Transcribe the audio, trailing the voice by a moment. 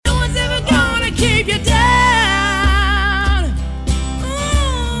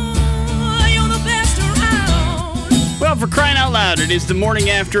out. It is the morning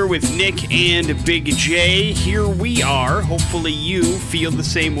after with Nick and Big J. Here we are. Hopefully you feel the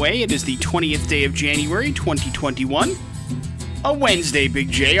same way. It is the 20th day of January, 2021. A Wednesday,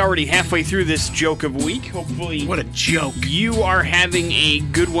 Big J. Already halfway through this joke of a week. Hopefully... What a joke. You are having a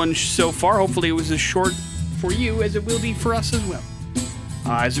good one so far. Hopefully it was as short for you as it will be for us as well.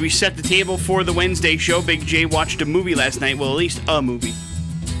 As we set the table for the Wednesday show, Big J watched a movie last night. Well, at least a movie.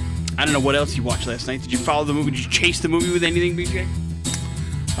 I don't know what else you watched last night. Did you follow the movie? Did you chase the movie with anything, BJ?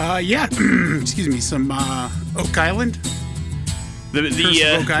 Yeah. Excuse me. Some Oak Island.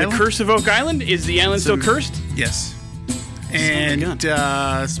 The Curse of Oak Island? Is the island still cursed? Yes. And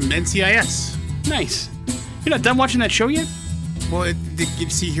some NCIS. Nice. You're not done watching that show yet? Well, you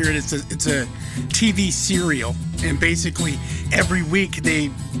see here, it's a TV serial, and basically every week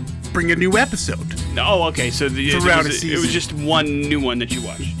they bring a new episode. Oh, okay. So throughout a season, it was just one new one that you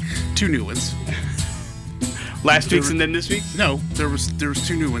watched. 2 new ones. Last week's and then this week's? No, there was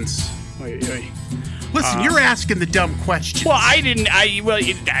 2 new ones. Oy. Listen, you're asking the dumb questions. Well, I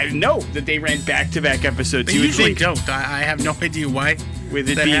know that they ran back-to-back episodes. They usually don't. I have no idea why with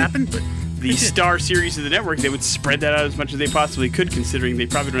it that being happened, but the star series of the network, they would spread that out as much as they possibly could, considering they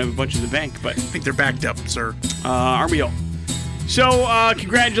probably don't have a bunch in the bank. But I think they're backed up, sir. Aren't we all? So,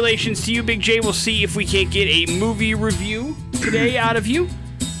 congratulations to you, Big J. We'll see if we can't get a movie review today out of you.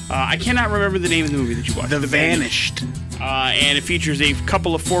 I cannot remember the name of the movie that you watched. The Vanished. And it features a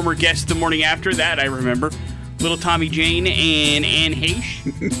couple of former guests the morning after. That I remember. Little Tommy Jane and Anne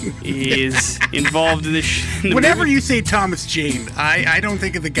Heche is involved in this. Whenever you say Thomas Jane, I don't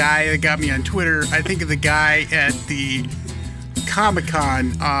think of the guy that got me on Twitter. I think of the guy at the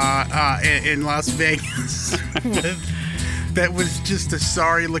Comic-Con in Las Vegas. That was just a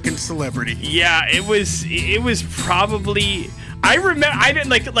sorry-looking celebrity. Yeah, it was probably. I remember. I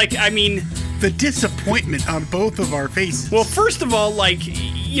didn't I mean, the disappointment on both of our faces. Well, first of all,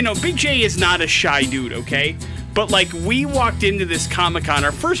 Big J is not a shy dude, okay? But we walked into this Comic-Con,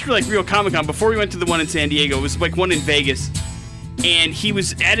 our first real Comic-Con before we went to the one in San Diego. It was one in Vegas, and he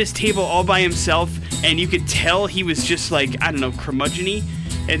was at his table all by himself, and you could tell he was just curmudgeon-y.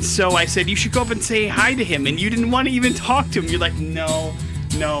 And so I said, you should go up and say hi to him. And you didn't want to even talk to him. You're like, no.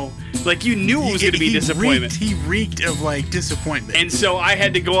 You knew it was going to be disappointment. He reeked of, disappointment. And so I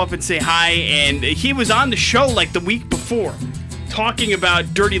had to go up and say hi. And he was on the show, the week before, talking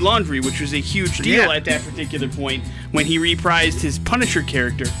about Dirty Laundry, which was a huge deal at that particular point when he reprised his Punisher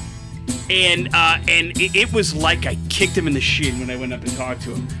character. And it was like I kicked him in the shin when I went up and talked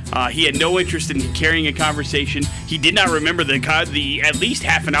to him. He had no interest in carrying a conversation. He did not remember the at least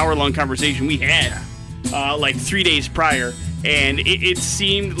half an hour long conversation we had 3 days prior. And it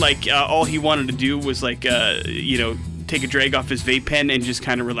seemed like all he wanted to do was take a drag off his vape pen and just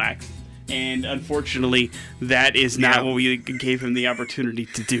kind of relax. And unfortunately, that is not what we gave him the opportunity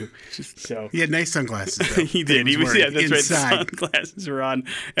to do. So he had nice sunglasses, though. He did. He was that's inside. Right. The sunglasses were on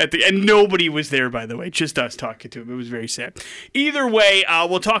and nobody was there, by the way. Just us talking to him. It was very sad. Either way,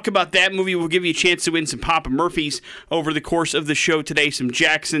 we'll talk about that movie. We'll give you a chance to win some Papa Murphys over the course of the show today. Some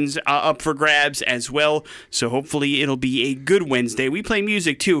Jacksons up for grabs as well. So hopefully it'll be a good Wednesday. We play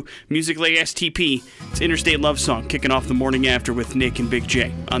music too. Music like STP. It's Interstate Love Song kicking off the morning after with Nick and Big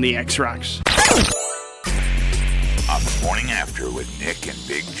J on the X Rocks. On the morning after with Nick and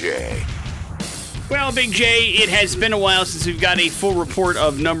Big J. Well, Big J, it has been a while since we've got a full report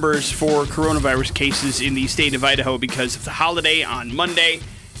of numbers for coronavirus cases in the state of Idaho because of the holiday on Monday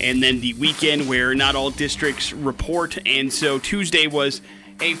and then the weekend where not all districts report. And so Tuesday was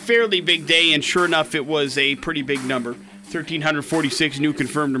a fairly big day, and sure enough, it was a pretty big number. 1,346 new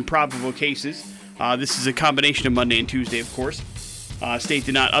confirmed and probable cases. This is a combination of Monday and Tuesday, of course. State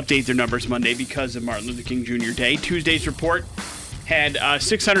did not update their numbers Monday because of Martin Luther King Jr. Day. Tuesday's report had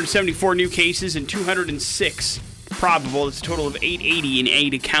 674 new cases and 206 probable. It's a total of 880 in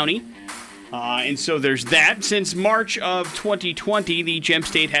Ada County. And so there's that. Since March of 2020, the Gem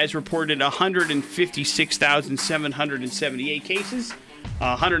State has reported 156,778 cases.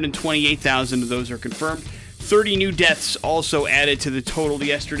 128,000 of those are confirmed. 30 new deaths also added to the total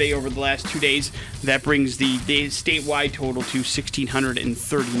yesterday over the last 2 days. That brings the statewide total to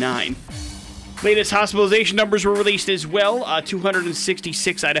 1,639. Latest hospitalization numbers were released as well.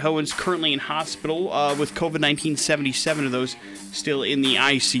 266 Idahoans currently in hospital with COVID-19, 77 of those still in the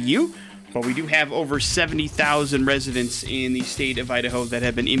ICU. But we do have over 70,000 residents in the state of Idaho that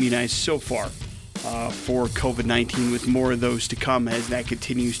have been immunized so far for COVID-19, with more of those to come as that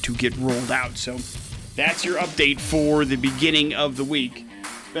continues to get rolled out. So that's your update for the beginning of the week.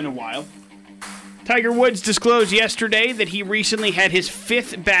 It's been a while. Tiger Woods disclosed yesterday that he recently had his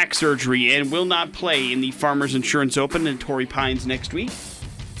 5th back surgery and will not play in the Farmers Insurance Open in Torrey Pines next week.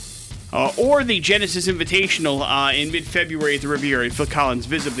 Or the Genesis Invitational in mid-February at the Riviera. Phil Collins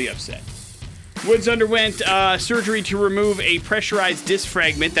visibly upset. Woods underwent surgery to remove a pressurized disc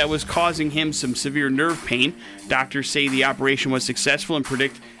fragment that was causing him some severe nerve pain. Doctors say the operation was successful and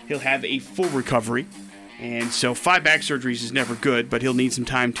predict he'll have a full recovery. And so 5 back surgeries is never good, but he'll need some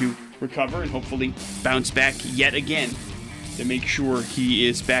time to recover and hopefully bounce back yet again to make sure he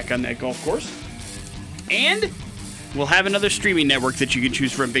is back on that golf course. And we'll have another streaming network that you can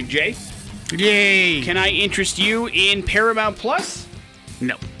choose from, Big J. Yay! Can I interest you in Paramount Plus?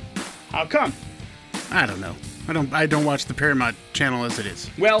 No. How come? I don't know. I don't watch the Paramount channel as it is.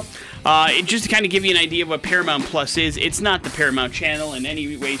 Well, just to kind of give you an idea of what Paramount Plus is, it's not the Paramount channel in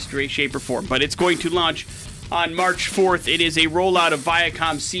any way, shape, or form, but it's going to launch on March 4th. It is a rollout of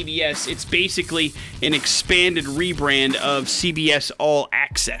Viacom CBS. It's basically an expanded rebrand of CBS All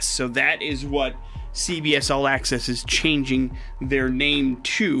Access. So that is what CBS All Access is changing their name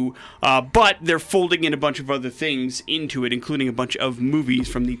to, but they're folding in a bunch of other things into it, including a bunch of movies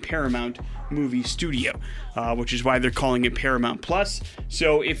from the Paramount Movie Studio, which is why they're calling it Paramount Plus.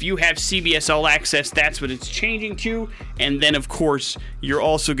 So if you have CBS All Access, that's what it's changing to, and then of course you're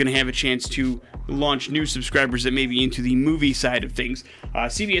also going to have a chance to launch new subscribers that may be into the movie side of things.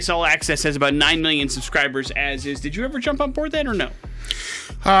 CBS All Access has about 9 million subscribers as is. Did you ever jump on board that or no?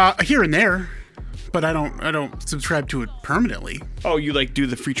 Here and there. But I don't subscribe to it permanently. Oh, you like do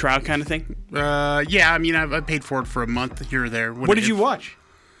the free trial kind of thing? Yeah. I mean, I paid for it for a month here or there. What did you watch?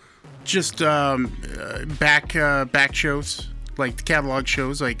 Just back shows, like the catalog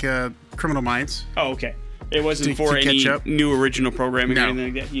shows, like Criminal Minds. Oh, okay. It wasn't for any new original programming or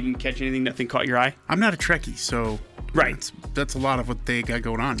anything like that? You didn't catch anything? Nothing caught your eye? I'm not a Trekkie, so right. That's a lot of what they got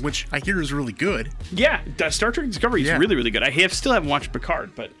going on, which I hear is really good. Yeah, Star Trek Discovery is really, really good. I still haven't watched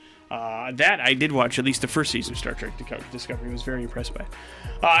Picard, but that I did watch at least the first season of Star Trek Discovery. I was very impressed by it.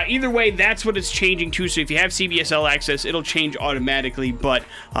 Either way, that's what it's changing to. So if you have CBS All Access, it'll change automatically, but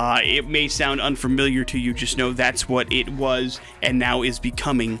it may sound unfamiliar to you. Just know that's what it was and now is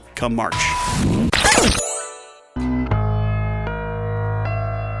becoming come March.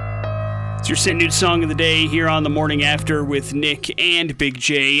 It's your Send Nude Song of the Day here on the Morning After with Nick and Big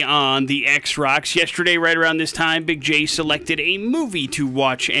J on the X-Rocks. Yesterday, right around this time, Big J selected a movie to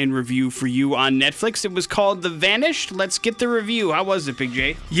watch and review for you on Netflix. It was called The Vanished. Let's get the review. How was it, Big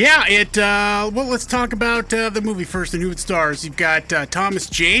J? Yeah, well, let's talk about the movie first and who it stars. You've got Thomas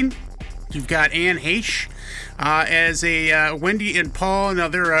Jane. You've got Anne Heche. As a Wendy and Paul. Now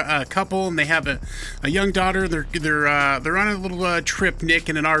they're a couple, and they have a young daughter. They're on a little trip, Nick,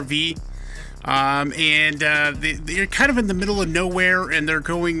 in an RV. They're kind of in the middle of nowhere, and they're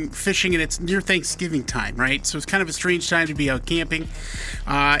going fishing, and it's near Thanksgiving time, right? So it's kind of a strange time to be out camping.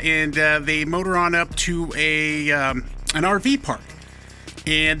 They motor on up to an RV park.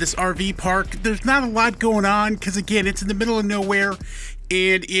 And this RV park, there's not a lot going on because, again, it's in the middle of nowhere,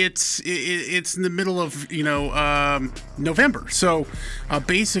 and it's in the middle of November. So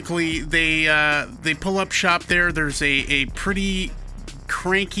basically, they pull up shop there. There's a pretty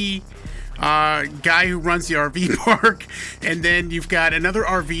cranky guy who runs the RV park, and then you've got another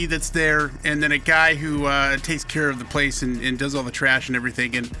RV that's there, and then a guy who takes care of the place and does all the trash and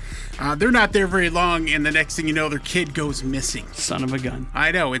everything. And they're not there very long, and the next thing you know, their kid goes missing. Son of a gun.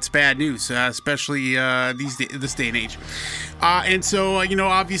 I know, it's bad news, especially this day and age. And so,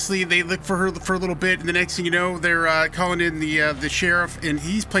 obviously they look for her for a little bit, and the next thing you know, they're calling in the sheriff, and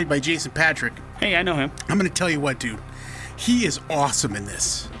he's played by Jason Patric. Hey, I know him. I'm going to tell you what, dude. He is awesome in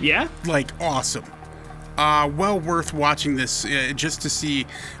this. Yeah? Like, awesome. Well worth watching this just to see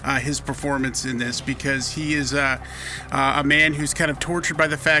his performance in this, because he is a man who's kind of tortured by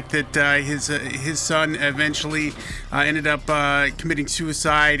the fact that his son eventually ended up committing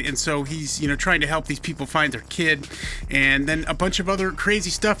suicide, and so he's trying to help these people find their kid, and then a bunch of other crazy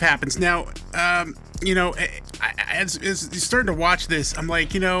stuff happens. Now, as starting to watch this, I'm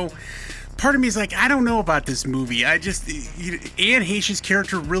like, part of me is like, I don't know about this movie. Anne Heche's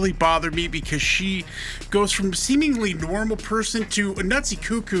character really bothered me because she goes from seemingly normal person to a nutsy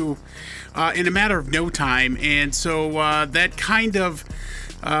cuckoo in a matter of no time. And so that kind of,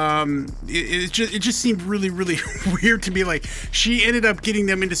 it just seemed really, really weird to me. Like, she ended up getting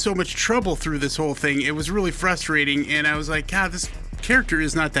them into so much trouble through this whole thing. It was really frustrating. And I was like, God, this character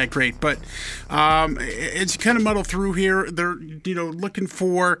is not that great, but it's kind of muddled through here. They're looking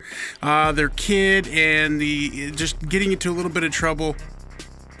for their kid, and just getting into a little bit of trouble.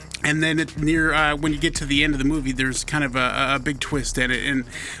 And then when you get to the end of the movie, there's kind of a big twist in it. And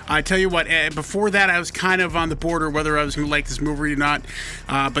I tell you what, before that, I was kind of on the border whether I was going to like this movie or not.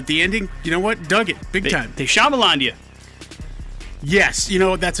 But the ending, you know what? Dug it. Big time. They Shyamalan'd you. Yes.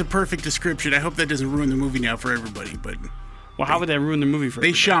 That's a perfect description. I hope that doesn't ruin the movie now for everybody. But well, how would that ruin the movie for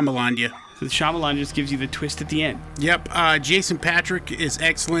everybody? They Shyamalan'd you. So the Shyamalan just gives you the twist at the end. Yep. Jason Patric is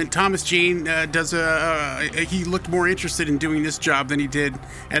excellent. Thomas Jane does he looked more interested in doing this job than he did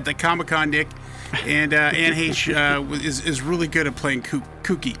at the Comic-Con, Nick. And Anne Heche is really good at playing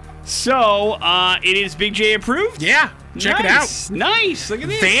kooky. So, it is Big J approved? Yeah. Check it out. Nice. Look at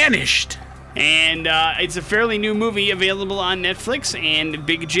this. Vanished. And it's a fairly new movie available on Netflix, and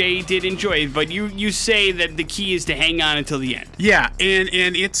Big J did enjoy it. But you say that the key is to hang on until the end. Yeah, and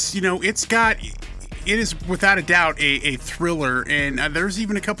it's it is without a doubt a thriller, and there's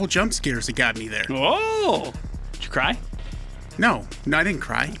even a couple jump scares that got me there. Oh, did you cry? No, I didn't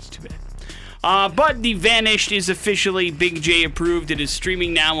cry. That's too bad. But The Vanished is officially Big J approved. It is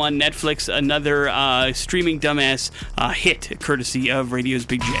streaming now on Netflix, another streaming dumbass hit courtesy of Radio's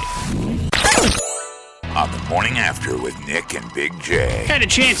Big J. On the Morning After with Nick and Big J. Had a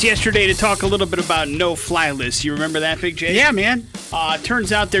chance yesterday to talk a little bit about no-fly lists. You remember that, Big J? Yeah, man.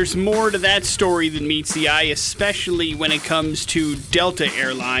 Turns out there's more to that story than meets the eye, especially when it comes to Delta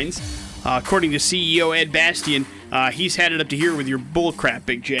Airlines. According to CEO Ed Bastian, he's had it up to here with your bullcrap,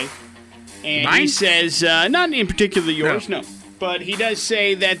 Big J. And Mine? he says, not in particular yours, no. But he does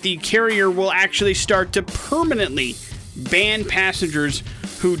say that the carrier will actually start to permanently ban passengers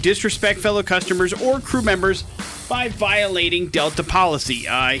who disrespect fellow customers or crew members by violating Delta policy.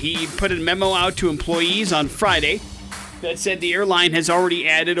 He put a memo out to employees on Friday that said the airline has already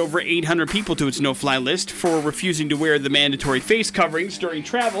added over 800 people to its no-fly list for refusing to wear the mandatory face coverings during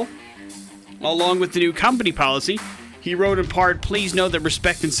travel. Along with the new company policy, he wrote in part, "Please know that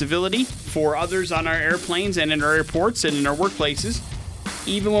respect and civility for others on our airplanes and in our airports and in our workplaces,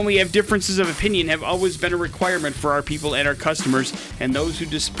 even when we have differences of opinion, have always been a requirement for our people and our customers, and those who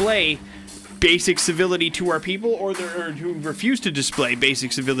display basic civility to our people or who refuse to display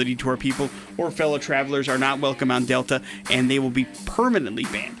basic civility to our people or fellow travelers are not welcome on Delta, and they will be permanently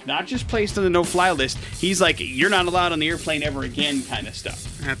banned." Not just placed on the no-fly list. He's like, you're not allowed on the airplane ever again kind of stuff.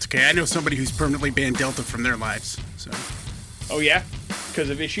 That's okay. I know somebody who's permanently banned Delta from their lives. So. Oh, yeah?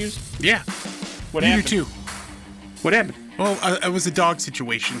 Because of issues? Yeah. What you happened? too. What happened? Well, it was a dog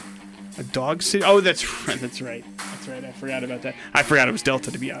situation. A dog sit? Oh, that's right. That's right. I forgot about that. I forgot it was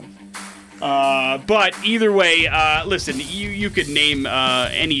Delta, to be honest. But either way, listen, you could name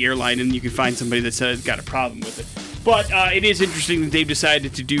any airline and you can find somebody that's got a problem with it. But it is interesting that they've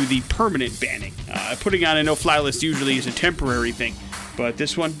decided to do the permanent banning. Putting on a no-fly list usually is a temporary thing. But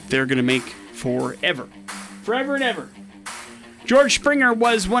this one, they're going to make forever. Forever and ever. George Springer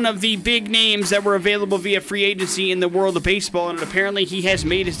was one of the big names that were available via free agency in the world of baseball, and apparently he has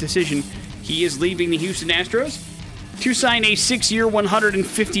made his decision. He is leaving the Houston Astros to sign a 6-year,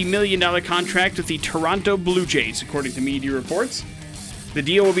 $150 million contract with the Toronto Blue Jays, according to media reports. The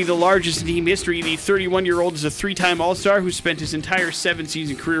deal will be the largest in team history. The 31-year-old is a 3-time All-Star who spent his entire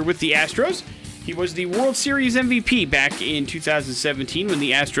 7-season career with the Astros. He was the World Series MVP back in 2017 when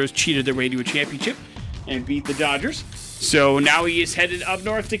the Astros cheated their way to a championship and beat the Dodgers. So now he is headed up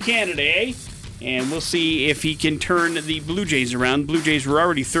north to Canada, eh? And we'll see if he can turn the Blue Jays around. Blue Jays were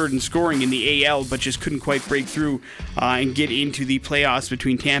already third in scoring in the AL, but just couldn't quite break through and get into the playoffs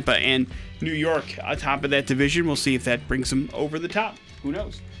between Tampa and New York atop of that division. We'll see if that brings them over the top. Who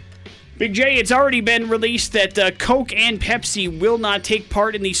knows? Big J, it's already been released that Coke and Pepsi will not take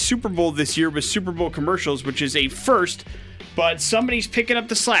part in the Super Bowl this year with Super Bowl commercials, which is a first. But somebody's picking up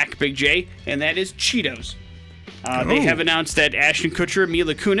the slack, Big J, and that is Cheetos. They have announced that Ashton Kutcher and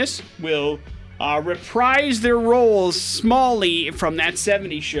Mila Kunis will reprise their roles smallly from that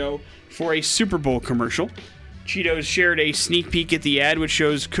 70s show for a Super Bowl commercial. Cheetos shared a sneak peek at the ad, which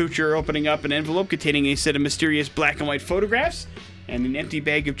shows Kutcher opening up an envelope containing a set of mysterious black and white photographs and an empty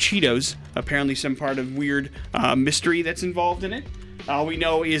bag of Cheetos, apparently some part of weird mystery that's involved in it. All we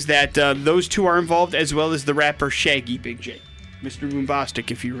know is that those two are involved, as well as the rapper Shaggy, Big J. Mr.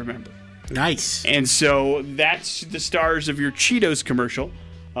 Boombastic, if you remember. Nice. And so that's the stars of your Cheetos commercial.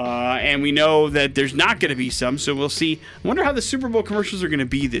 And we know that there's not going to be some, so we'll see. I wonder how the Super Bowl commercials are going to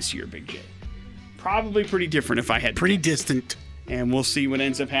be this year, Big J. Probably pretty different if I had to Pretty guess. distant. And we'll see what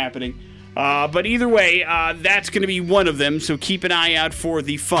ends up happening. But either way, that's going to be one of them, so keep an eye out for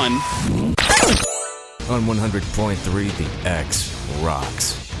the fun. On 100.3, The X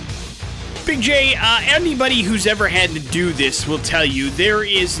rocks. Big J, anybody who's ever had to do this will tell you there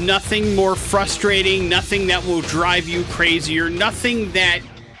is nothing more frustrating, nothing that will drive you crazier, nothing that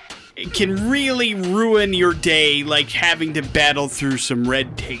can really ruin your day, like having to battle through some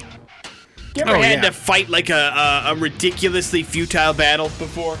red tape. You ever had to fight like a ridiculously futile battle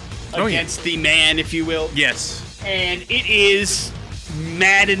before against the man, if you will? Yes. And it is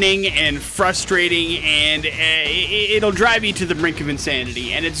maddening and frustrating, and it'll drive you to the brink of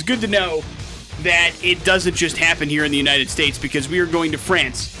insanity. And it's good to know that it doesn't just happen here in the United States, because we are going to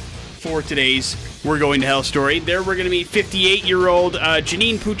France for today's We're Going to Hell story. There we're going to meet 58-year-old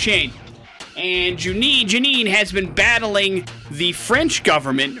Janine Pouchain. And Janine has been battling the French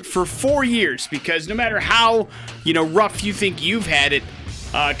government for 4 years, because no matter how, rough you think you've had it,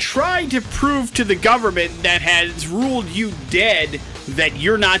 try to prove to the government that has ruled you dead that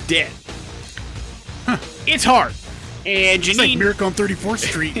you're not dead. Huh. It's hard. And Janine, it's like Miracle on 34th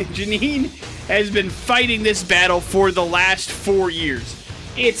Street. Janine has been fighting this battle for the last 4 years.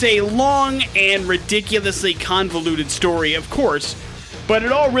 It's a long and ridiculously convoluted story, of course, but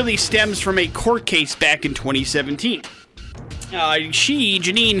it all really stems from a court case back in 2017.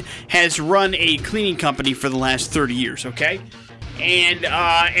 Janine, has run a cleaning company for the last 30 years, okay?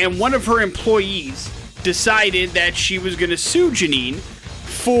 And one of her employees decided that she was going to sue Janine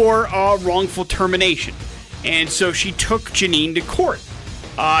for wrongful termination. And so she took Janine to court.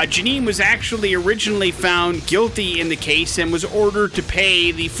 Janine was actually originally found guilty in the case and was ordered to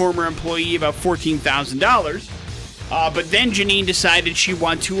pay the former employee about $14,000. But then Janine decided she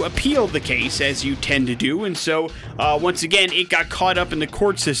wanted to appeal the case, as you tend to do. And so, once again, it got caught up in the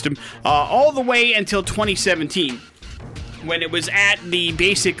court system all the way until 2017, when it was at the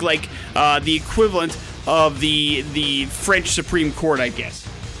basic, the equivalent of the French Supreme Court, I guess.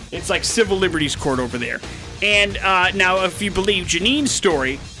 It's like Civil Liberties Court over there. And now, if you believe Janine's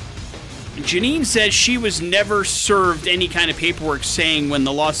story, Janine says she was never served any kind of paperwork saying when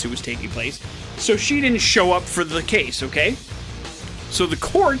the lawsuit was taking place, so she didn't show up for the case, okay? So the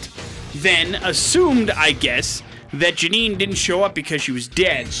court then assumed, I guess, that Janine didn't show up because she was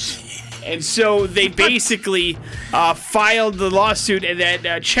dead. And so they basically filed the lawsuit and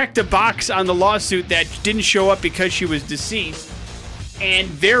that checked a box on the lawsuit that didn't show up because she was deceased. And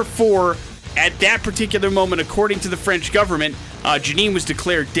therefore, at that particular moment, according to the French government, Janine was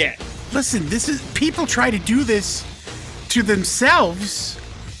declared dead. Listen, people try to do this to themselves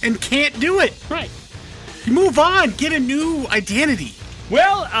and can't do it. Right. Move on. Get a new identity.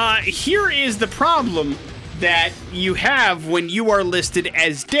 Well, here is the problem that you have when you are listed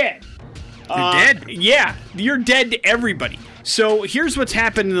as dead. You're dead? Yeah, you're dead to everybody. So here's what's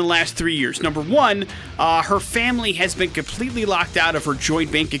happened in the last 3 years. Number one, her family has been completely locked out of her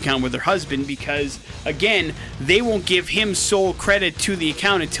joint bank account with her husband because, again, they won't give him sole credit to the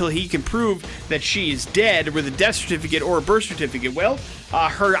account until he can prove that she is dead with a death certificate or a birth certificate. Well,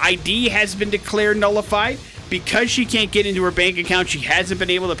 her ID has been declared nullified. Because she can't get into her bank account, she hasn't been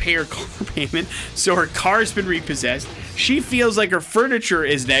able to pay her car payment, so her car's been repossessed. She feels like her furniture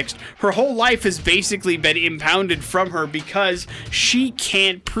is next. Her whole life has basically been impounded from her because she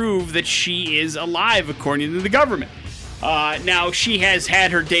can't prove that she is alive, according to the government. Now, she has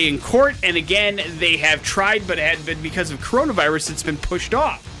had her day in court, and again, they have tried, but it had been because of coronavirus, it's been pushed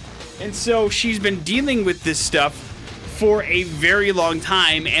off. And so she's been dealing with this stuff for a very long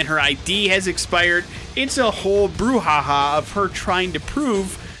time, and her ID has expired. It's a whole brouhaha of her trying to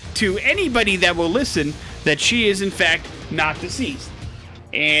prove to anybody that will listen that she is, in fact, not deceased.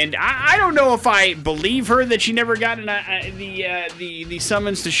 And I don't know if I believe her that she never got the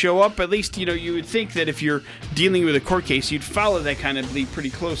summons to show up. At least, you would think that if you're dealing with a court case, you'd follow that kind of lead pretty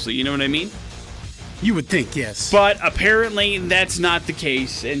closely. You know what I mean? You would think, yes. But apparently that's not the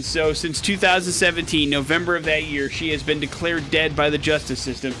case. And so since 2017, November of that year, she has been declared dead by the justice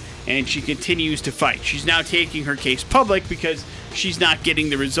system, and she continues to fight. She's now taking her case public because she's not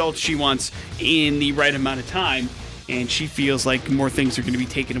getting the results she wants in the right amount of time, and she feels like more things are going to be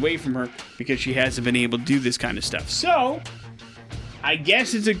taken away from her because she hasn't been able to do this kind of stuff. So I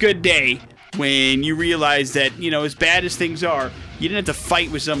guess it's a good day when you realize that, as bad as things are, you didn't have to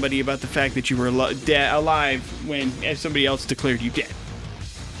fight with somebody about the fact that you were alive when somebody else declared you dead.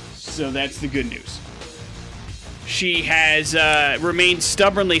 So that's the good news. She has remained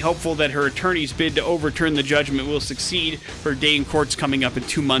stubbornly hopeful that her attorney's bid to overturn the judgment will succeed. Her day in court's coming up in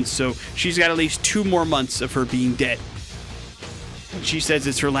 2 months, so she's got at least 2 more months of her being dead. And she says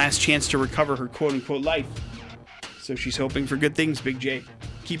it's her last chance to recover her quote-unquote life. So she's hoping for good things, Big J.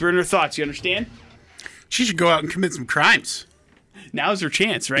 Keep her in her thoughts, you understand? She should go out and commit some crimes. Now's her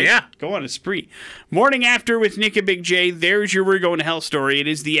chance, right? Yeah. Go on a spree. Morning After with Nick and Big J. There's your We're Going to Hell story. It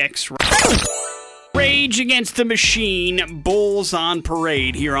is the X-Rocks. Rage Against the Machine, Bulls on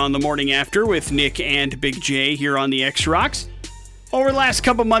Parade here on the Morning After with Nick and Big J here on the X-Rocks. Over the last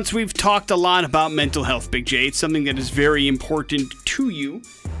couple months, we've talked a lot about mental health, Big J. It's something that is very important to you,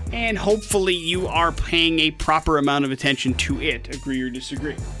 and hopefully you are paying a proper amount of attention to it. Agree or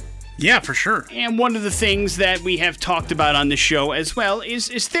disagree? Yeah, for sure. And one of the things that we have talked about on the show as well is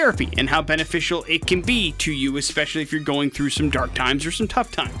therapy and how beneficial it can be to you, especially if you're going through some dark times or some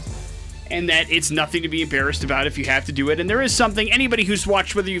tough times. And that it's nothing to be embarrassed about if you have to do it. And there is something, anybody who's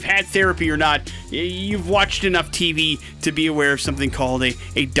watched, whether you've had therapy or not, you've watched enough TV to be aware of something called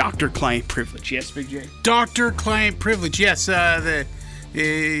a doctor-client privilege. Yes, Big J? Doctor-client privilege, yes.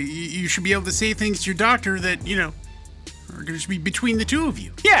 You should be able to say things to your doctor that, are going to be between the two of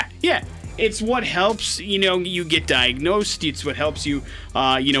you. Yeah. It's what helps, you get diagnosed. It's what helps you,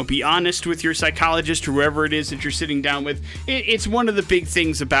 be honest with your psychologist or whoever it is that you're sitting down with. It's one of the big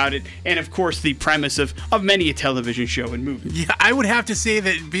things about it. And, of course, the premise of many a television show and movie. Yeah, I would have to say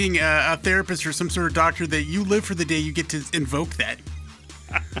that being a therapist or some sort of doctor, that you live for the day you get to invoke that.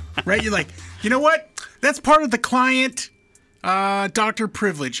 Right? You're like, you know what? That's part of the client doctor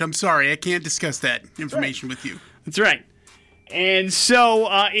privilege. I'm sorry, I can't discuss that information with you. That's right. And so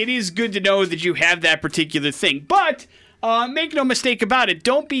it is good to know that you have that particular thing. But make no mistake about it,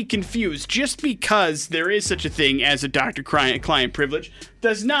 don't be confused. Just because there is such a thing as a doctor-client privilege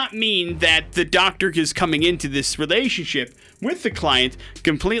does not mean that the doctor is coming into this relationship with the client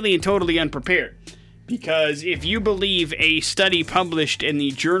completely and totally unprepared. Because if you believe a study published in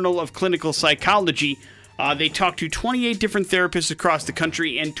the Journal of Clinical Psychology, they talked to 28 different therapists across the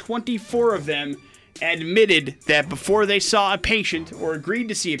country, and 24 of them admitted that before they saw a patient or agreed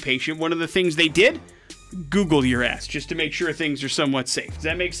to see a patient, one of the things they did, Google your ass, just to make sure things are somewhat safe. Does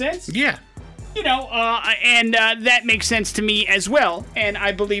that make sense? Yeah. That makes sense to me as well, and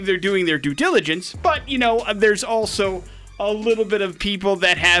I believe they're doing their due diligence, but, there's also a little bit of people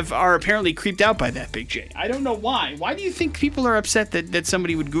that are apparently creeped out by that, Big J. I don't know why. Why do you think people are upset that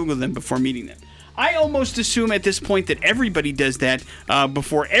somebody would Google them before meeting them? I almost assume at this point that everybody does that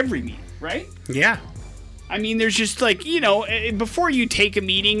before every meeting, right? Yeah. I mean, there's just before you take a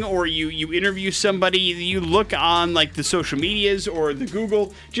meeting or you interview somebody, you look on the social medias or the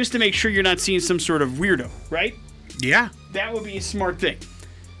Google just to make sure you're not seeing some sort of weirdo, right? Yeah. That would be a smart thing.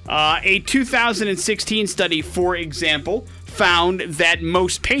 A 2016 study, for example, found that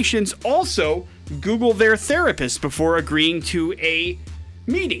most patients also Google their therapist before agreeing to a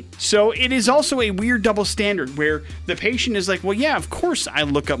meeting. So it is also a weird double standard where the patient is like, well, yeah, of course I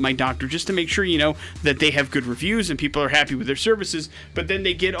look up my doctor just to make sure, that they have good reviews and people are happy with their services. But then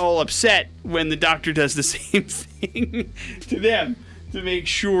they get all upset when the doctor does the same thing to them to make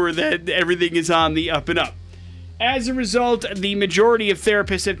sure that everything is on the up and up. As a result, the majority of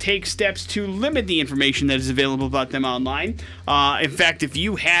therapists have taken steps to limit the information that is available about them online. In fact, if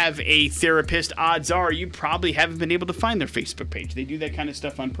you have a therapist, odds are you probably haven't been able to find their Facebook page. They do that kind of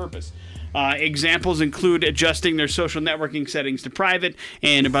stuff on purpose. Examples include adjusting their social networking settings to private,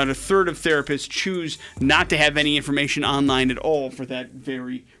 and about a third of therapists choose not to have any information online at all for that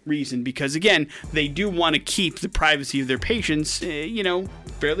very reason. Because, again, they do want to keep the privacy of their patients,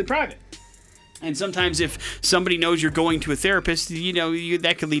 fairly private. And sometimes if somebody knows you're going to a therapist,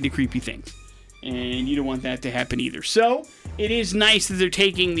 that could lead to creepy things. And you don't want that to happen either. So it is nice that they're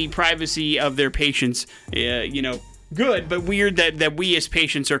taking the privacy of their patients, good, but weird that we as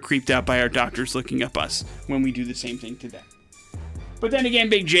patients are creeped out by our doctors looking up us when we do the same thing to them. But then again,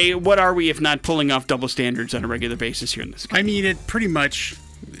 Big J, what are we if not pulling off double standards on a regular basis here in this country? I mean, it pretty much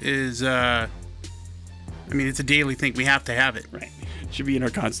is, it's a daily thing. We have to have it. Right. It should be in our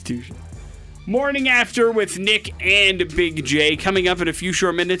Constitution. Morning After with Nick and Big J. Coming up in a few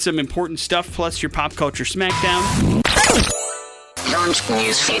short minutes, some important stuff, plus your pop culture smackdown. Launch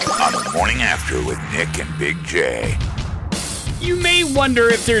newsfeed on the Morning After with Nick and Big J. You may wonder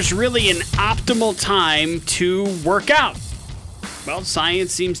if there's really an optimal time to work out. Well,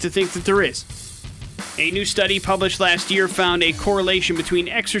 science seems to think that there is. A new study published last year found a correlation between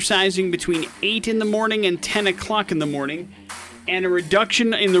exercising between 8 in the morning and 10 o'clock in the morning, and a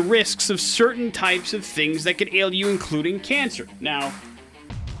reduction in the risks of certain types of things that could ail you, including cancer. Now,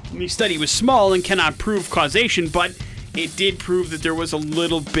 the study was small and cannot prove causation, but it did prove that there was a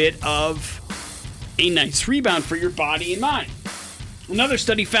little bit of a nice rebound for your body and mind. Another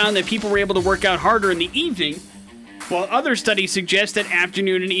study found that people were able to work out harder in the evening, while other studies suggest that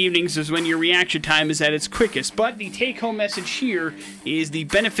afternoon and evenings is when your reaction time is at its quickest. But the take-home message here is the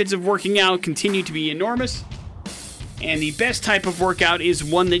benefits of working out continue to be enormous, and the best type of workout is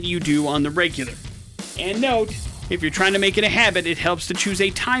one that you do on the regular. And note, if you're trying to make it a habit, it helps to choose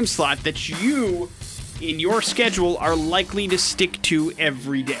a time slot that you, in your schedule, are likely to stick to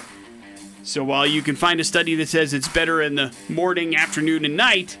every day. So while you can find a study that says it's better in the morning, afternoon, and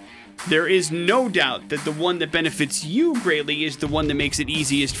night, there is no doubt that the one that benefits you greatly is the one that makes it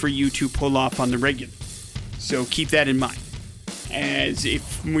easiest for you to pull off on the regular. So keep that in mind. As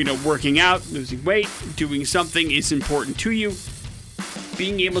if, working out, losing weight, doing something is important to you,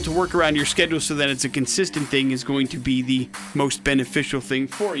 being able to work around your schedule so that it's a consistent thing is going to be the most beneficial thing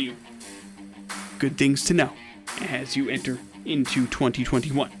for you. Good things to know as you enter into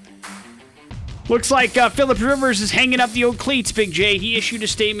 2021. Looks like Phillip Rivers is hanging up the old cleats, Big J. He issued a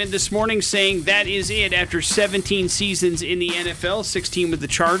statement this morning saying that is it after 17 seasons in the NFL, 16 with the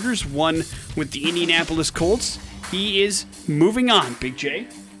Chargers, 1 with the Indianapolis Colts. He is moving on, Big J.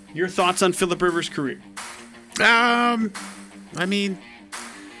 Your thoughts on Phillip Rivers' career? I mean,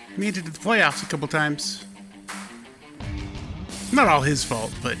 made it to the playoffs a couple times. Not all his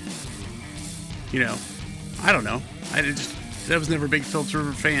fault, but, I don't know. I was never a big Phillip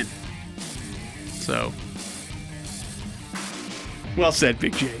Rivers fan. So. Well said,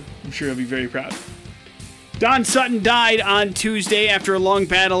 Big J. I'm sure he'll be very proud. Don Sutton died on Tuesday after a long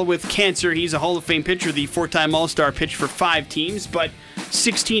battle with cancer. He's a Hall of Fame pitcher, the 4-time All-Star, pitched for 5 teams, but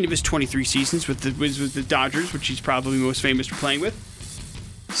 16 of his 23 seasons was with the Dodgers, which he's probably most famous for playing with.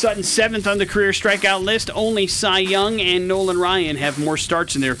 Sutton's 7th on the career strikeout list. Only Cy Young and Nolan Ryan have more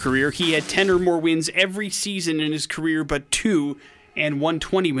starts in their career. He had 10 or more wins every season in his career, but 2 and 1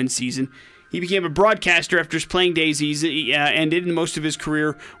 20-win season. He became a broadcaster after his playing days. He ended most of his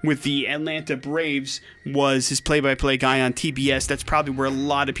career with the Atlanta Braves, was his play-by-play guy on TBS. That's probably where a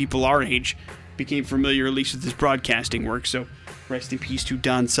lot of people our age became familiar, at least with his broadcasting work. So rest in peace to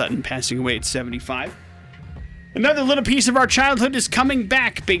Don Sutton, passing away at 75. Another little piece of our childhood is coming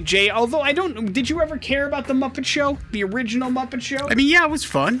back, Big J. Although did you ever care about the Muppet Show? The original Muppet Show? I mean, yeah, it was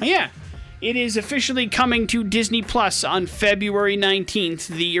fun. Yeah. It is officially coming to Disney Plus on February 19th.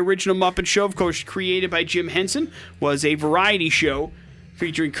 The original Muppet Show, of course, created by Jim Henson, was a variety show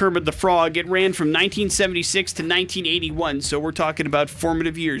featuring Kermit the Frog. It ran from 1976 to 1981, so we're talking about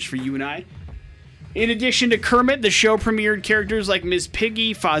formative years for you and I. In addition to Kermit, the show premiered characters like Ms.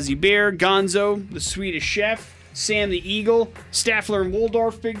 Piggy, Fozzie Bear, Gonzo, the Swedish Chef, Sam the Eagle, Staffler and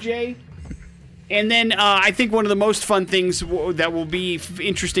Waldorf, Big J. And then I think one of the most fun things that will be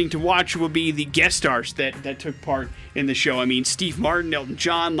interesting to watch will be the guest stars that took part in the show. I mean, Steve Martin, Elton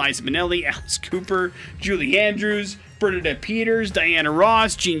John, Liza Minnelli, Alice Cooper, Julie Andrews, Bernadette Peters, Diana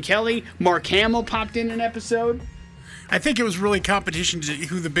Ross, Gene Kelly, Mark Hamill popped in an episode. I think it was really competition to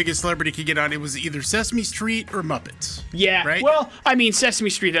who the biggest celebrity could get on. It was either Sesame Street or Muppets. Yeah, right? Well, I mean, Sesame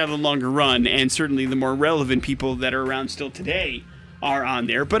Street had a longer run, and certainly the more relevant people that are around still today are on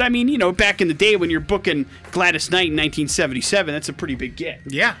there. But I mean, back in the day when you're booking Gladys Knight in 1977, that's a pretty big get.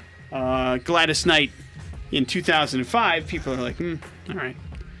 Yeah. Gladys Knight in 2005, people are like, all right.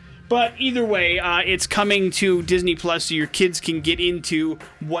 But either way, it's coming to Disney Plus so your kids can get into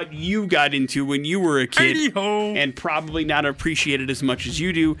what you got into when you were a kid. Hey-ho. And probably not appreciate it as much as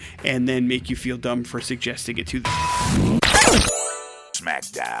you do, and then make you feel dumb for suggesting it to them.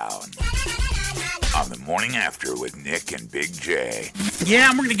 Smackdown on the morning after with Nick and Big J.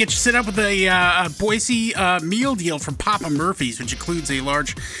 Yeah, we're going to get you set up with a Boise meal deal from Papa Murphy's, which includes a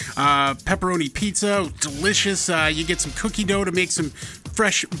large pepperoni pizza. Delicious. You get some cookie dough to make some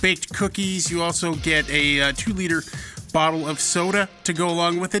fresh baked cookies. You also get a 2-liter bottle of soda to go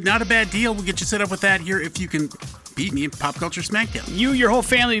along with it. Not a bad deal. We'll get you set up with that here if you can beat me in Pop Culture Smackdown. You, your whole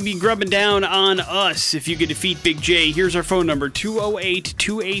family, will be grubbing down on us if you can defeat Big J. Here's our phone number,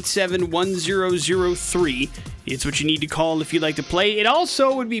 208-287-1003. It's what you need to call if you'd like to play. It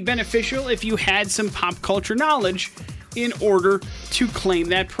also would be beneficial if you had some pop culture knowledge in order to claim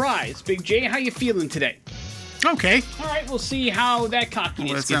that prize. Big J, how you feeling today? Okay. All right, we'll see how that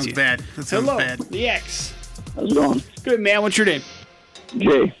cockiness That gets sounds you. bad. That sounds Hello, bad. the X. How's it going? Good, man. What's your name?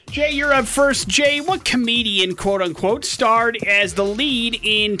 Jay. Jay, you're up first. Jay, what comedian, quote-unquote, starred as the lead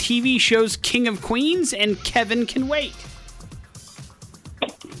in TV shows King of Queens and Kevin Can Wait?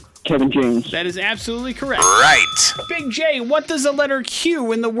 Kevin James. That is absolutely correct. Right. Big J, what does the letter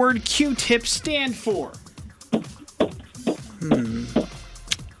Q in the word Q-tip stand for?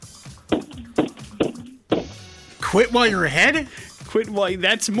 Quit while you're ahead? Quit while...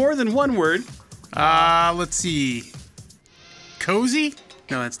 That's more than one word. Let's see. Cozy?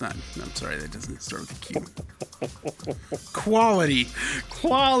 No, that's not. No, I'm sorry, that doesn't start with a Q. Quality.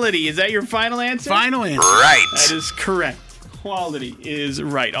 Quality. Is that your final answer? Final answer. Right. That is correct. Quality is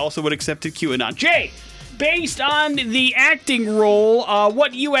right. Also would accepted QAnon. Jay, based on the acting role,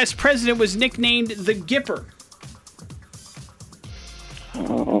 what U.S. president was nicknamed the Gipper?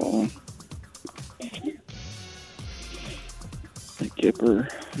 Oh. The Gipper.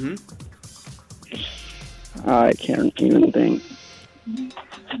 I can't even think.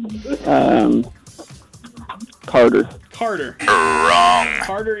 Carter. Carter. Wrong.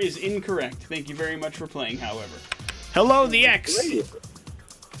 Carter is incorrect. Thank you very much for playing, however. Hello, the X.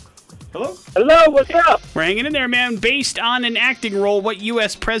 Hello? Hello, what's up? We're hanging in there, man. Based on an acting role, what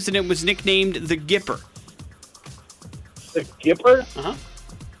U.S. president was nicknamed the Gipper? The Gipper? Uh-huh.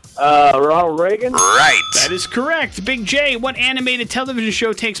 Ronald Reagan? Right. That is correct. Big J, what animated television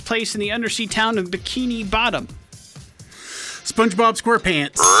show takes place in the undersea town of Bikini Bottom? SpongeBob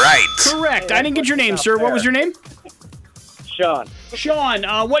SquarePants. Right. Correct. I didn't get your name, sir. What was your name? Sean. Sean,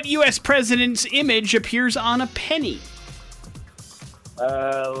 what U.S. president's image appears on a penny?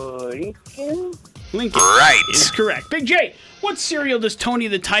 Lincoln? Lincoln. Right. Is correct. Big J, what cereal does Tony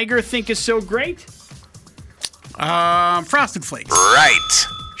the Tiger think is so great? Frosted Flakes. Right.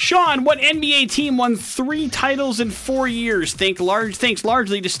 Sean, what NBA team won 3 titles in 4 years? Thanks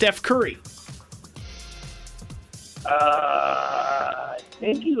largely to Steph Curry. I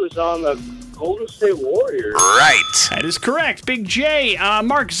think he was on the Golden State Warriors. Right. That is correct. Big J,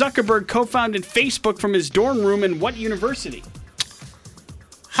 Mark Zuckerberg co-founded Facebook from his dorm room in what university?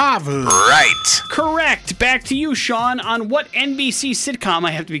 Harvard. Right. Correct. Back to you, Sean. On what NBC sitcom,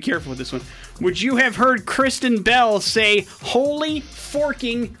 I have to be careful with this one, would you have heard Kristen Bell say, "Holy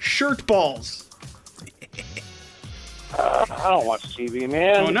forking shirt balls"? I don't watch TV,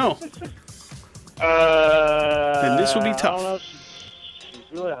 man. Oh, no. Then this will be tough. I don't know.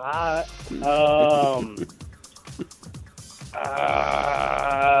 She's really hot.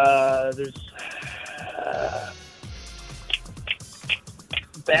 There's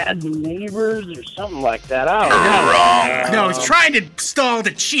Bad Neighbors or something like that. I don't know. Wrong. No, he's trying to stall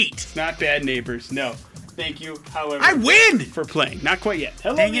to cheat. Not Bad Neighbors, no. Thank you, however, I win! for playing. Not quite yet.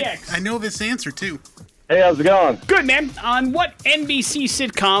 Hello, Dang the it. X. I know this answer, too. Hey, how's it going? Good, man. On what NBC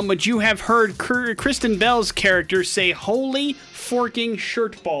sitcom would you have heard Kristen Bell's character say, "Holy forking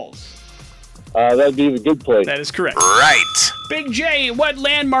shirt balls"? That'd be The Good Place. That is correct. Right. Big J, what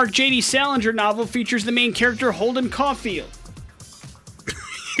landmark J.D. Salinger novel features the main character Holden Caulfield?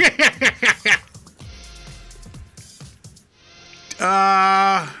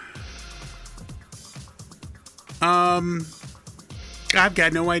 I've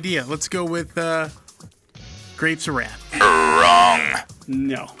got no idea. Let's go with Grapes of Wrath. Wrong.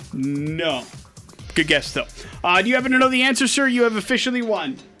 No. Good guess, though. Do you happen to know the answer, sir? You have officially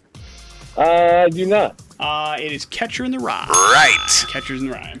won. I do not. It is Catcher in the Rye. Right. Catcher's in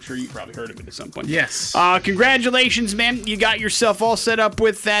the Rye. I'm sure you probably heard of it at some point. Yes. Congratulations, man. You got yourself all set up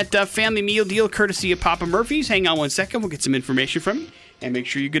with that family meal deal courtesy of Papa Murphy's. Hang on 1 second. We'll get some information from you and make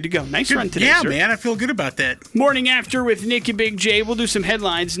sure you're good to go. Nice run today, yeah, sir. man. I feel good about that. Morning After with Nick and Big J. We'll do some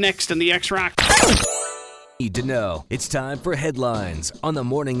headlines next on the X-Rock. Need to know. It's time for headlines on the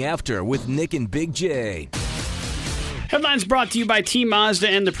Morning After with Nick and Big J. Headlines brought to you by Team Mazda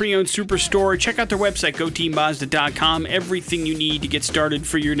and the Pre-Owned Superstore. Check out their website, goteammazda.com. Everything you need to get started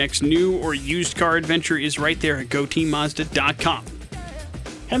for your next new or used car adventure is right there at goteammazda.com.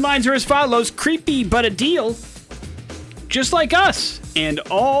 Headlines are as follows. Creepy but a deal. Just like us. And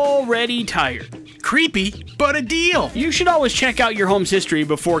already tired. Creepy, but a deal. You should always check out your home's history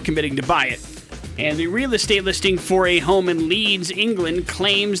before committing to buy it. And the real estate listing for a home in Leeds, England,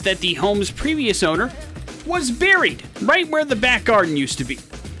 claims that the home's previous owner was buried right where the back garden used to be.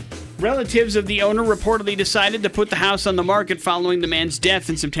 Relatives of the owner reportedly decided to put the house on the market following the man's death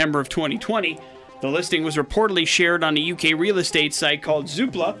in September of 2020. The listing was reportedly shared on a UK real estate site called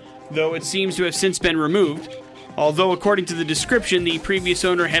Zoopla, though it seems to have since been removed. Although, according to the description, the previous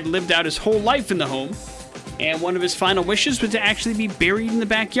owner had lived out his whole life in the home, and one of his final wishes was to actually be buried in the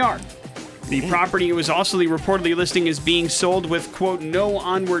backyard. The property was also reportedly listing as being sold with, quote, no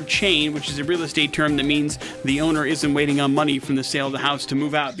onward chain, which is a real estate term that means the owner isn't waiting on money from the sale of the house to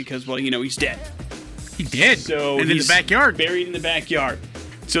move out because, well, he's dead. He did. So and in the he's backyard. buried in the backyard.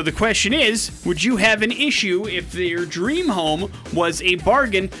 So the question is, would you have an issue if your dream home was a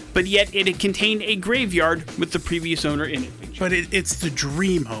bargain, but yet it contained a graveyard with the previous owner in it? But it's the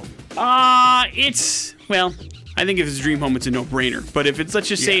dream home. I think if it's a dream home, it's a no-brainer. But if it's, let's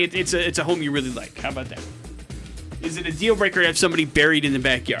just say it's a home you really like. How about that? Is it a deal breaker to have somebody buried in the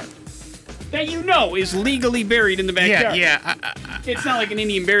backyard? That is legally buried in the backyard. Yeah. It's not like an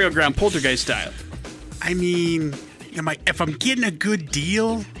Indian burial ground poltergeist style. I mean, if I'm getting a good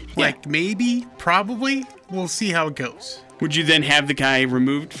deal, maybe, probably, we'll see how it goes. Would you then have the guy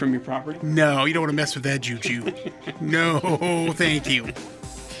removed from your property? No, you don't want to mess with that juju. No, thank you.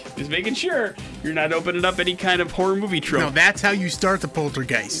 Just making sure you're not opening up any kind of horror movie trope. No, that's how you start the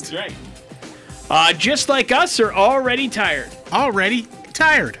poltergeist. That's right. Just like us are already tired. Already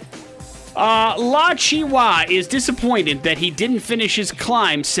tired. La Chihuahua is disappointed that he didn't finish his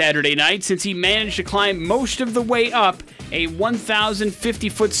climb Saturday night since he managed to climb most of the way up a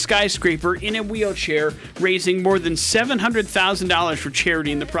 1,050-foot skyscraper in a wheelchair, raising more than $700,000 for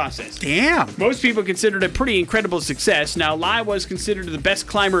charity in the process. Damn. Most people considered it a pretty incredible success. Now, Lai was considered the best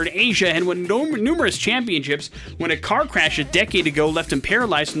climber in Asia and won numerous championships when a car crash a decade ago left him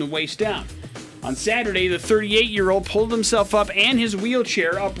paralyzed from the waist down. On Saturday, the 38-year-old pulled himself up and his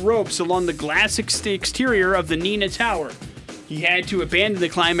wheelchair up ropes along the glass exterior of the Nina Tower. He had to abandon the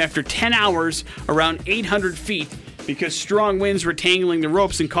climb after 10 hours, around 800 feet, because strong winds were tangling the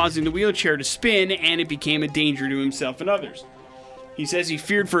ropes and causing the wheelchair to spin, and it became a danger to himself and others. He says he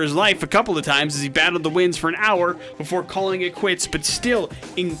feared for his life a couple of times as he battled the winds for an hour before calling it quits, but still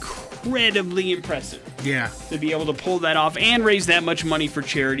incredibly impressive. Yeah. To be able to pull that off and raise that much money for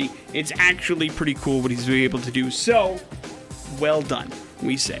charity. It's actually pretty cool what he's able to do. So, well done,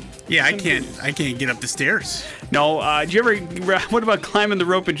 we say. Yeah, I can't get up the stairs. No, did you ever, what about climbing the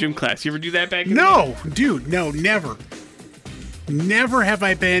rope in gym class? You ever do that back in the day? No, dude, no, never. Never have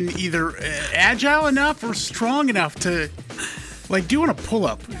I been either agile enough or strong enough to, like, doing a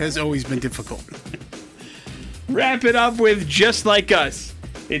pull-up has always been difficult. Wrap it up with Just Like Us.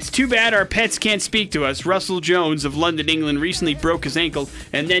 It's too bad our pets can't speak to us. Russell Jones of London, England recently broke his ankle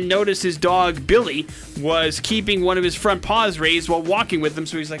and then noticed his dog, Billy, was keeping one of his front paws raised while walking with him,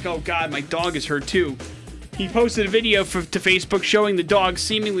 so he's like, oh God, my dog is hurt too. He posted a video to Facebook showing the dog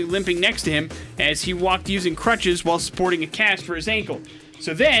seemingly limping next to him as he walked using crutches while sporting a cast for his ankle.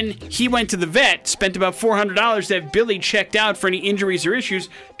 So then, he went to the vet, spent about $400 to have Billy checked out for any injuries or issues.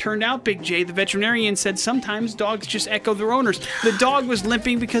 Turned out, Big J, the veterinarian said sometimes dogs just echo their owners. The dog was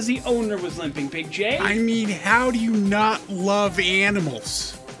limping because the owner was limping, Big J. I mean, how do you not love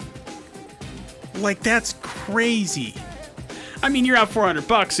animals? Like, that's crazy. I mean, you're out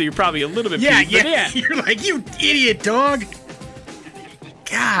 $400, so you're probably a little bit peeved, but yeah. You're like, you idiot dog.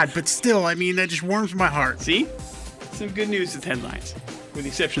 God, but still, I mean, that just warms my heart. See? Some good news with headlines. With the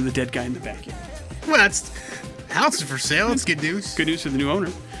exception of the dead guy in the backyard. Well, that's house is for sale. That's good news. Good news for the new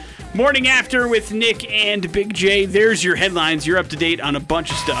owner. Morning After with Nick and Big J. There's your headlines. You're up to date on a bunch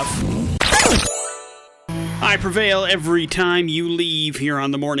of stuff. I prevail every time you leave here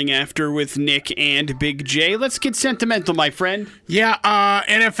on the Morning After with Nick and Big J. Let's get sentimental, my friend. Yeah,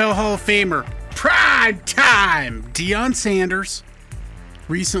 NFL Hall of Famer, prime time, Deion Sanders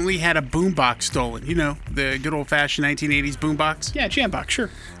recently had a boombox stolen. You know, the good old-fashioned 1980s boombox. Yeah, Jambox, sure.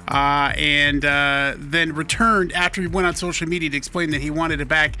 And then returned after he went on social media to explain that he wanted it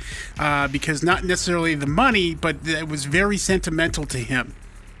back because not necessarily the money, but it was very sentimental to him.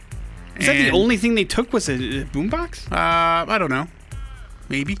 Is that the only thing they took was a boombox? I don't know.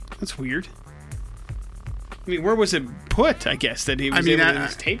 Maybe. That's weird. I mean, where was it put, I guess, that it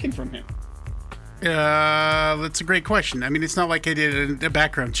was taken from him? That's a great question. I mean, it's not like I did a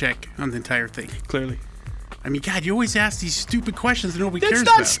background check on the entire thing. Clearly. I mean, God, you always ask these stupid questions that nobody cares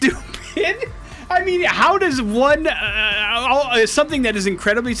about. That's not stupid. I mean, how does one, something that is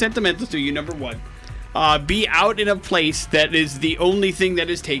incredibly sentimental to you, number one, be out in a place that is the only thing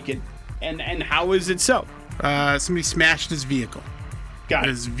that is taken? And how is it so? Somebody smashed his vehicle. Got it.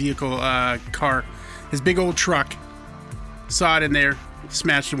 His vehicle, car, his big old truck, saw it in there,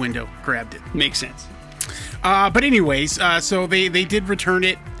 smashed the window, grabbed it. Makes sense. But anyways, so they did return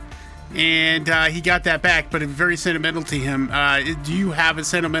it, and he got that back, but it's very sentimental to him. Do you have a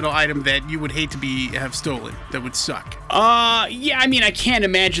sentimental item that you would hate to have stolen that would suck? Yeah, I mean, I can't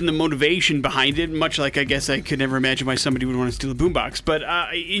imagine the motivation behind it, much like I guess I could never imagine why somebody would want to steal a boombox, but,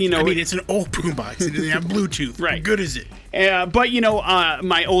 you know... I mean, it's an old boombox. It doesn't have Bluetooth. Right. How good is it? But, you know,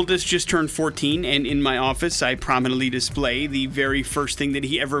 my oldest just turned 14, and in my office, I prominently display the very first thing that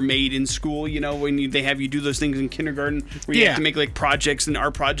he ever made in school. You know, when they have you do those things in kindergarten where you have to make, like, projects and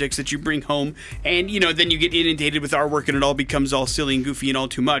art projects that you bring home. And, you know, then you get inundated with artwork, and it all becomes all silly and goofy and all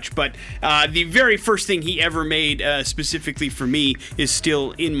too much. But the very first thing he ever made specifically for me is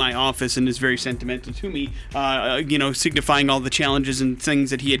still in my office and is very sentimental to me, you know, signifying all the challenges and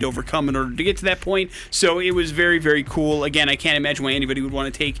things that he had overcome in order to get to that point. So it was very, very cool. Again, I can't imagine why anybody would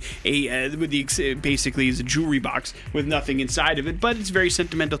want to take basically as a jewelry box with nothing inside of it, but it's very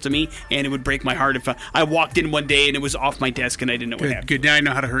sentimental to me, and it would break my heart if I walked in one day and it was off my desk and I didn't know what happened. Good. Now I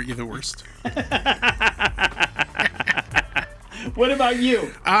know how to hurt you the worst. What about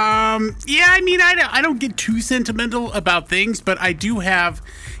you? Yeah, I mean, I don't get too sentimental about things, but I do have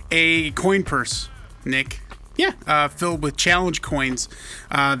a coin purse, Nick. filled with challenge coins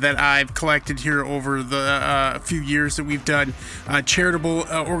that I've collected here over the few years that we've done charitable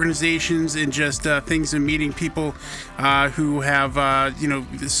organizations and just things and meeting people who have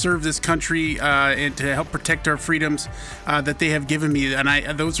served this country and to help protect our freedoms that they have given me,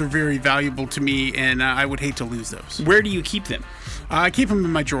 and those are very valuable to me, and I would hate to lose those. Where do you keep them? I keep them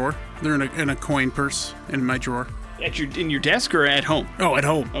in my drawer. They're in a coin purse in my drawer. In your desk or at home? Oh, at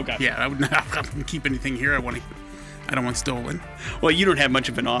home. Okay. Yeah, I wouldn't keep anything here. I don't want stolen. Well, you don't have much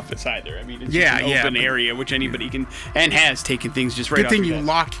of an office either. I mean, it's just an open area which anybody can and has taken things just right Good off thing your you desk.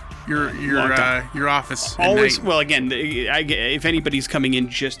 lock your office. Always. At night. Well, again, if anybody's coming in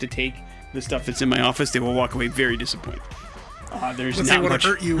just to take the stuff that's in my office, they will walk away very disappointed. There's Unless not they want much to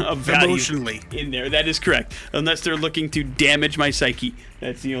hurt you of value emotionally in there. That is correct. Unless they're looking to damage my psyche,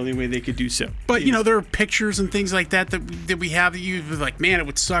 that's the only way they could do so. But there are pictures and things like that we have that you like. Man, it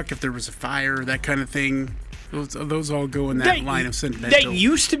would suck if there was a fire, that kind of thing. Those all go in that line of sentimental. That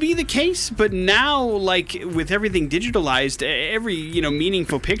used to be the case, but now, like with everything digitalized, every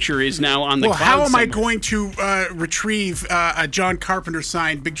meaningful picture is now on the cloud. Well, how am somewhere. I going to retrieve a John Carpenter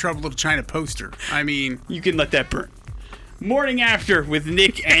signed Big Trouble in Little China poster? I mean, You can let that burn. Morning After with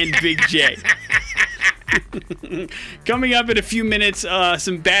Nick and Big J. Coming up in a few minutes,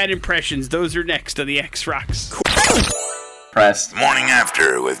 some bad impressions. Those are next on the X Rocks. Press. Morning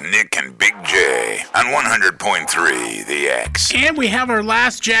After with Nick and Big J on 100.3 The X. and we have our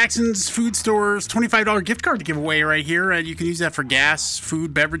last Jackson's Food Store's $25 gift card to give away right here. And you can use that for gas,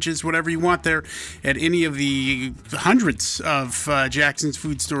 food, beverages, whatever you want there at any of the hundreds of Jackson's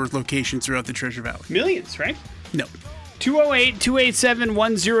Food Store's locations throughout the Treasure Valley. Millions, right? No.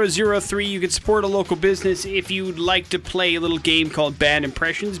 208-287-1003. You can support a local business if you'd like to play a little game called Bad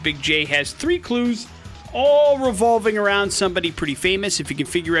Impressions. Big J has 3 clues, all revolving around somebody pretty famous. If you can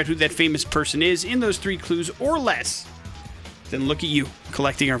figure out who that famous person is in those 3 clues or less, then look at you,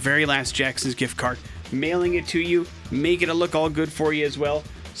 collecting our very last Jackson's gift card, mailing it to you, making it look all good for you as well.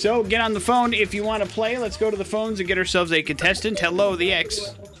 So get on the phone if you want to play. Let's go to the phones and get ourselves a contestant. Hello, the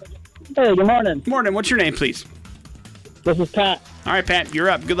X. Hey, good morning. Morning, what's your name, please? This is Pat. All right, Pat, you're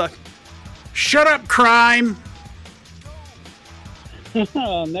up. Good luck. Shut up, crime!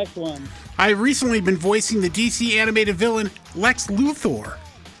 Next one. I've recently been voicing the DC animated villain Lex Luthor.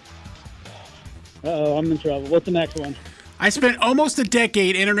 Uh-oh, I'm in trouble. What's the next one? I spent almost a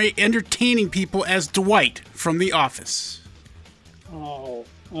decade entertaining people as Dwight from The Office. Oh,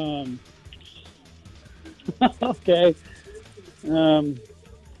 okay.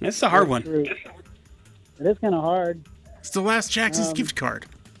 That's the hard one. It is kind of hard. It's the last Jackson's gift card.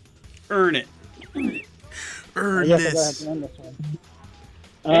 Earn it. Earn I guess I have this. to end this one.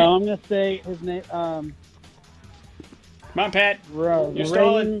 I'm going to say his name, Come on, Pat. Rain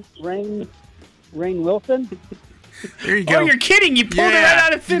stalling. Wilson. There you go. Oh, you're kidding. You pulled it right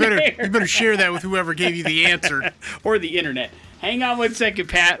out of thin you air. better share that with whoever gave you the answer. Or the internet. Hang on 1 second,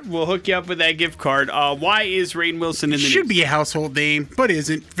 Pat. We'll hook you up with that gift card. Why is Rainn Wilson in the Should news? be a household name, but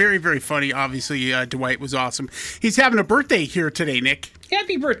isn't. Very, very funny. Obviously, Dwight was awesome. He's having a birthday here today, Nick.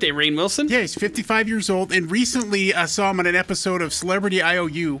 Happy birthday, Rainn Wilson. Yeah, he's 55 years old, and recently I saw him on an episode of Celebrity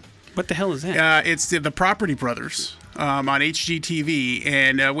IOU. What the hell is that? It's the Property Brothers on HGTV,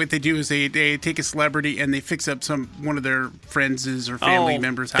 and what they do is they take a celebrity and they fix up one of their friends' or family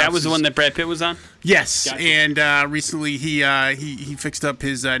members' houses. That was the one that Brad Pitt was on? Yes, Gotcha. and recently he fixed up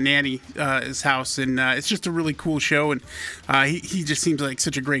his nanny's house, and it's just a really cool show, and he just seems like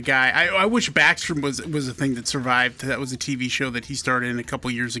such a great guy. I wish Backstrom was a thing that survived. That was a TV show that he started in a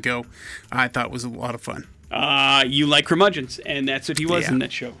couple years ago. I thought was a lot of fun. You like curmudgeons, and that's what he was in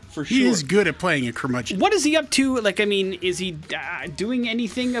that show, for sure. He is good at playing a curmudgeon. What is he up to? Is he doing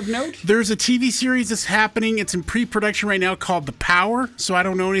anything of note? There's a TV series that's happening. It's in pre-production right now called The Power, so I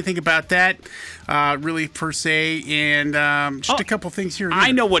don't know anything about that, really, per se, and just a couple things here.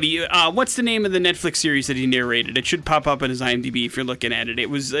 I know what's the name of the Netflix series that he narrated? It should pop up on his IMDb if you're looking at it. It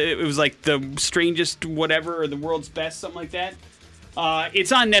was like The Strangest Whatever, or The World's Best, something like that.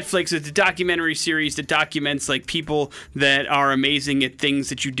 It's on Netflix. It's a documentary series that documents like people that are amazing at things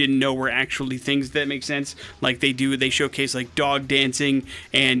that you didn't know were actually things. That make sense. Like they showcase like dog dancing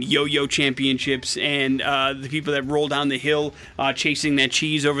and yo-yo championships and the people that roll down the hill chasing that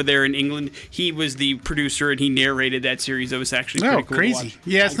cheese over there in England. He was the producer and he narrated that series. That was actually pretty cool crazy. to watch.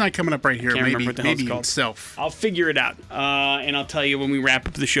 Yeah, it's not coming up right here. Can't remember what the hell it's called. Itself. I'll figure it out, and I'll tell you when we wrap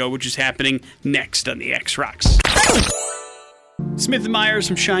up the show, which is happening next on the X Rocks. Smith & Meyer,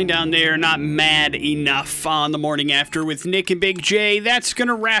 some shine down there. Not mad enough on the morning after with Nick and Big J. That's going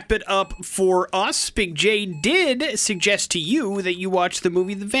to wrap it up for us. Big J did suggest to you that you watch the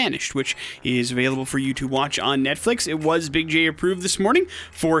movie The Vanished, which is available for you to watch on Netflix. It was Big J approved this morning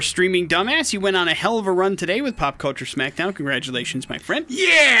for Streaming Dumbass. You went on a hell of a run today with Pop Culture Smackdown. Congratulations, my friend.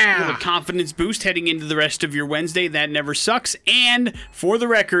 Yeah! You have a confidence boost heading into the rest of your Wednesday. That never sucks. And for the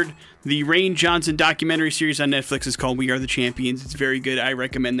record, the Rain Johnson documentary series on Netflix is called We Are the Champions. It's very good. I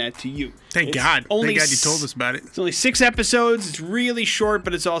recommend that to you. Thank God. Thank God you told us about it. It's only 6 episodes. It's really short,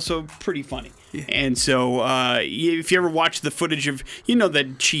 but it's also pretty funny. Yeah. And so if you ever watch the footage of,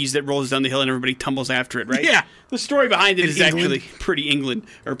 that cheese that rolls down the hill and everybody tumbles after it, right? Yeah. The story behind it is England. actually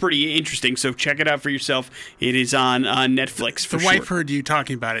pretty interesting. So check it out for yourself. It is on Netflix for The wife heard you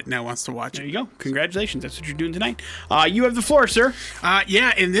talking about it, now wants to watch There it. you go. Congratulations. That's what you're doing tonight. You have the floor, sir.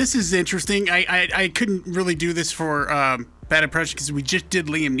 Yeah, and this is interesting. I couldn't really do this for Bad Impression because we just did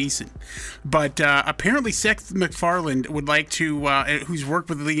Liam Neeson. But apparently Seth MacFarlane would like to, who's worked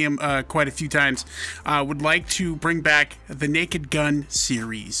with Liam quite a few times, would like to bring back the Naked Gun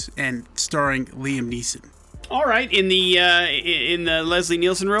series and starring Liam Neeson. All right, in the Leslie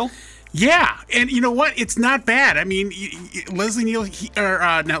Nielsen role. Yeah, and you know what? It's not bad. I mean, Leslie Nielsen,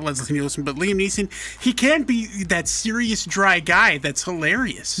 not Leslie Nielsen, but Liam Neeson, he can be that serious, dry guy that's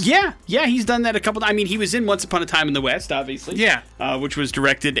hilarious. Yeah, he's done that a couple times. I mean, he was in Once Upon a Time in the West, obviously. Yeah. Which was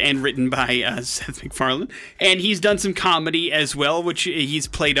directed and written by Seth MacFarlane. And he's done some comedy as well, which he's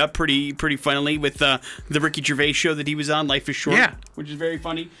played up pretty funnily with the Ricky Gervais show that he was on, Life is Short, which is very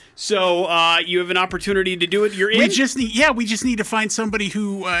funny. So you have an opportunity to do it. You're in. We just need to find somebody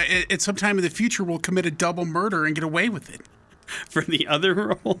who at some time in the future will commit a double murder and get away with it. For the other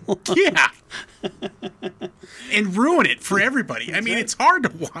role? Yeah. And ruin it for everybody. I mean, it's hard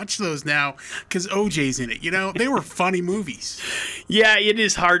to watch those now because OJ's in it. They were funny movies. Yeah, it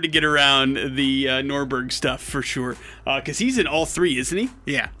is hard to get around the Norberg stuff for sure. Because he's in all 3, isn't he?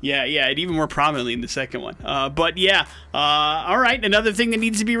 Yeah. Yeah, and even more prominently in the second one. But yeah, all right. Another thing that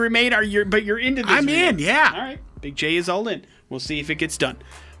needs to be remade. But you're into this. I'm in, yeah. All right. Big J is all in. We'll see if it gets done.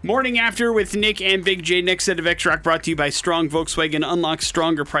 Morning After with Nick and Big J. Next set of X-Rock brought to you by Strong Volkswagen. Unlock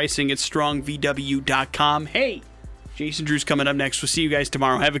stronger pricing at strongvw.com. Hey, Jason Drew's coming up next. We'll see you guys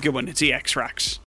tomorrow. Have a good one. It's the X-Rocks.